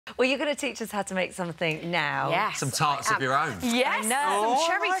Well, you're going to teach us how to make something now. Yes. Some tarts of your own. Yes, know. some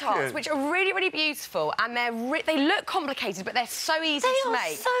cherry like tarts, it. which are really, really beautiful, and they look complicated, but they're so easy to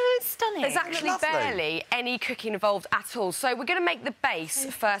make. So stunning. There's actually Lovely. barely any cooking involved at all. So we're going to make the base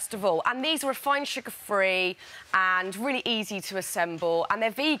first of all, and these are refined sugar-free and really easy to assemble, and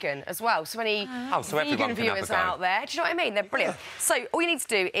they're vegan as well. So any so vegan everyone can have a viewers go. out there, do you know what I mean? They're brilliant. So all you need to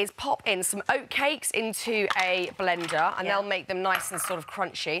do is pop in some oat cakes into a blender, and they'll make them nice and sort of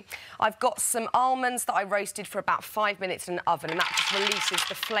crunchy. I've got some almonds that I roasted for about 5 minutes in an oven, and that just releases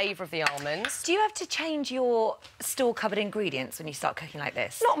the flavour of the almonds. Do you have to change your store-cupboard ingredients when you start cooking like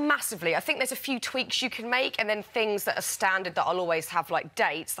this? Not massively. I think there's a few tweaks you can make, and then things that are standard that I'll always have, like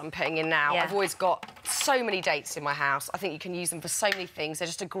dates that I'm putting in now. Yeah. I've always got so many dates in my house. I think you can use them for so many things. They're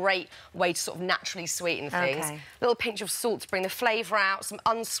just a great way to sort of naturally sweeten things. Okay. Little pinch of salt to bring the flavour out, some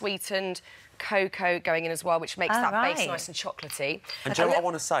unsweetened cocoa going in as well, which makes that base nice and chocolatey. And Joe, I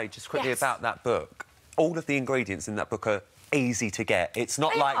want to say just quickly about that book. All of the ingredients in that book are easy to get. It's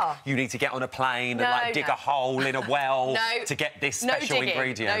not like you need to get on a plane and like dig a hole in a well to get this special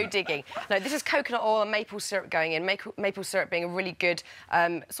ingredient. No digging. No, this is coconut oil and maple syrup going in. Maple syrup being a really good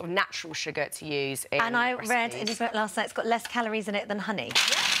sort of natural sugar to use in And I recipes. read in his book last night it's got less calories in it than honey.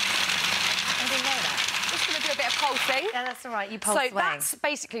 I didn't know that. Just going to do a bit of pulsing. Yeah, that's all right. You pulse So away. that's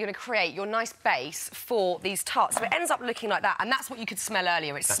basically going to create your nice base for these tarts. So it ends up looking like that, and that's what you could smell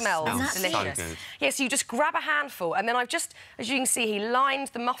earlier. It smells delicious. So good. Yeah, so you just grab a handful, and then I've just, as you can see, he lined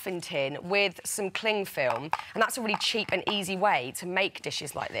the muffin tin with some cling film, and that's a really cheap and easy way to make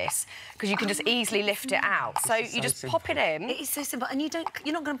dishes like this, because you can just easily lift it out. So you just pop it in. It is so simple, and you're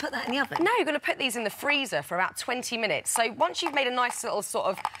not going to put that in the oven? No, you're going to put these in the freezer for about 20 minutes. So once you've made a nice little sort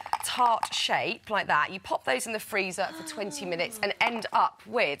of tart shape like that, you pop those in the freezer for 20 minutes and end up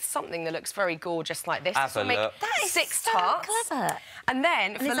with something that looks very gorgeous like this. Have a look. That is 6 so tarts. clever. And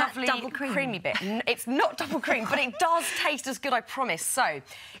then for is the that lovely double cream? creamy bit. It's not double cream, but it does taste as good, I promise. So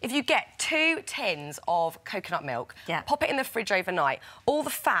if you get 2 tins of coconut milk, pop it in the fridge overnight, all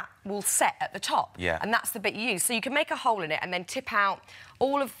the fat will set at the top. Yeah. And that's the bit you use. So you can make a hole in it and then tip out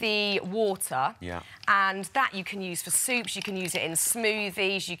all of the water. Yeah. And that you can use for soups, you can use it in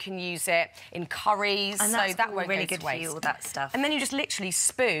smoothies, you can use it in curries. And so that's that won't really go good to for waste. you, all that stuff. And then you just literally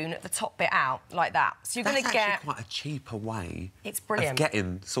spoon the top bit out like that. So you're going to get... That's quite a cheaper way It's brilliant. of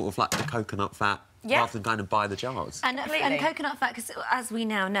getting sort of like the coconut fat rather than going and buy the jars. And coconut fat, because as we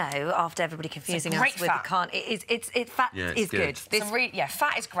now know, after everybody confusing us with the fat is good.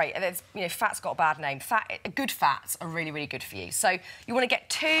 Fat is great. And fat's got a bad name. Good fats are really, really good for you. So you want to get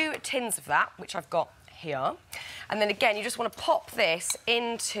 2 tins of that, which I've got here. And then again, you just want to pop this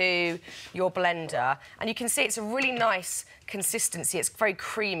into your blender, and you can see it's a really nice consistency. It's very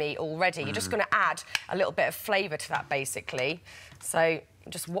creamy already. You're just going to add a little bit of flavour to that, basically. So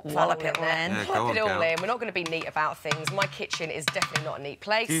just wallop it all in. Wallop it all in. We're not going to be neat about things. My kitchen is definitely not a neat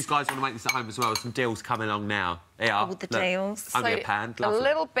place. Do you guys want to make this at home as well? Some deals coming along now. All the deals. Only a pan. A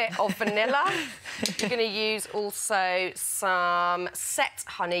little bit of vanilla. You're going to use also some set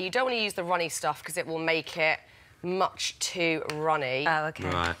honey. You don't want to use the runny stuff because it will make it much too runny. Oh, OK.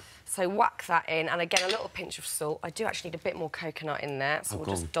 Right. So whack that in, and again, a little pinch of salt. I do actually need a bit more coconut in there, so we'll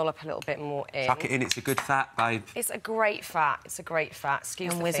just dollop a little bit more in. Chuck it in, it's a good fat, babe. It's a great fat, it's a great fat.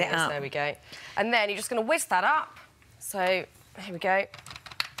 Excuse and the whiz fingers, it up. there we go. And then you're just going to whiz that up. So, here we go.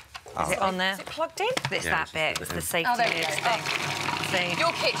 Is it on there? Is it plugged in? It's that bit, it's the safety there we go. thing.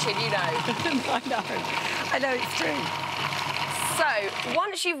 Your kitchen, you know. I know, it's true. So,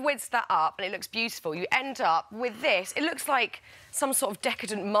 once you've whizzed that up and it looks beautiful, you end up with this. It looks like some sort of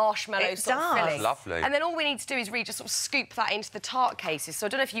decadent marshmallow sort of filling. Lovely. And then all we need to do is really just sort of scoop that into the tart cases. So I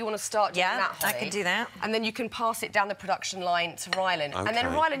don't know if you want to start doing that, Holly. I can do that. And then you can pass it down the production line to Rylan. And then,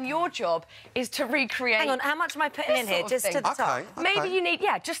 Rylan, your job is to recreate... Hang on, how much am I putting in here? Just to the top? Maybe you need...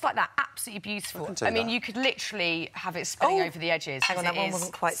 Yeah, just like that. Absolutely beautiful. I mean, you could literally have it spilling over the edges. Hang on, that one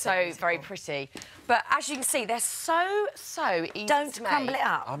wasn't quite so very pretty. But as you can see, they're so easy Don't to make. crumble it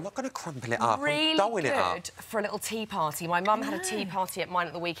up. I'm not going to crumble it up. Really I'm doling it up. good for a little tea party. My mum had a tea party at mine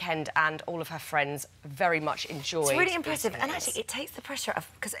at the weekend, and all of her friends very much enjoyed. It's really impressive, and actually it takes the pressure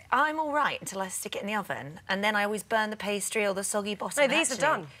off, because I'm all right until I stick it in the oven, and then I always burn the pastry or the soggy bottom. No, these are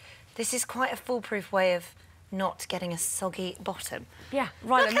done. This is quite a foolproof way of not getting a soggy bottom. Yeah,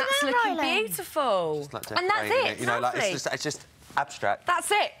 Rylan, that's looking Rylan. beautiful. Like And that's it, you know, like lovely. it's just abstract. That's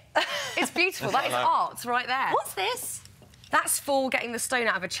it. It's beautiful. That is art right there. What's this? That's for getting the stone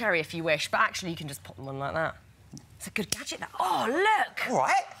out of a cherry if you wish, but actually you can just pop them on like that. It's a good gadget, that. Oh, look! All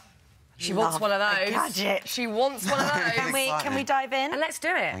right. She wants one of those. Gadget. She wants one of those. Can we dive in? And let's do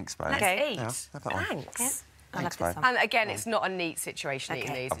it. Thanks, babe. Let's Okay. eat. Yeah, have that one. Thanks. I'll have babe. some. And again, it's not a neat situation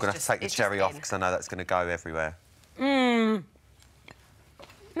eating these. I'm going to have to take the cherry off because I know that's going to go everywhere. They're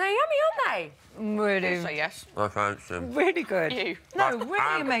yummy, aren't they? Really. Say yes. I fancy them. Really good. You. No,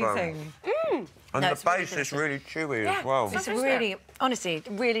 really amazing. And No, the base is really chewy as well. It's really, honestly,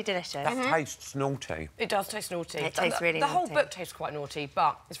 really delicious. That tastes naughty. It does taste naughty. It tastes really The whole naughty. book tastes quite naughty,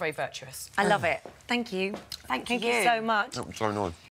 but it's very virtuous. I love it. Thank you. Thank you so much. That was so nice.